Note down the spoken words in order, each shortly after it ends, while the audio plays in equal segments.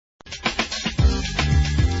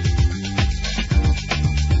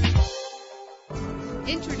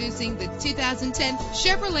Introducing the 2010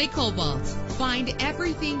 Chevrolet Cobalt. Find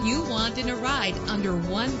everything you want in a ride under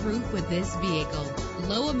one roof with this vehicle.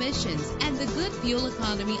 Low emissions and the good fuel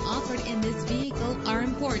economy offered in this vehicle are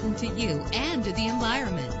important to you and to the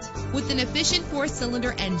environment. With an efficient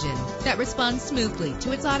 4-cylinder engine that responds smoothly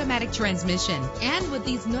to its automatic transmission. And with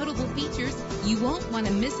these notable features, you won't want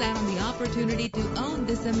to miss out on the opportunity to own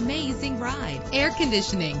this amazing ride. Air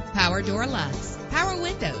conditioning, power door locks, power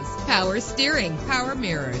windows, power steering, power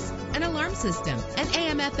mirrors, an alarm system, an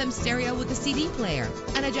AM/FM stereo with a CD player,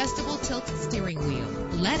 an adjustable tilt steering wheel.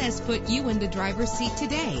 Let us put you in the driver's seat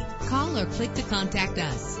today. Call or click to contact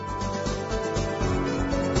us.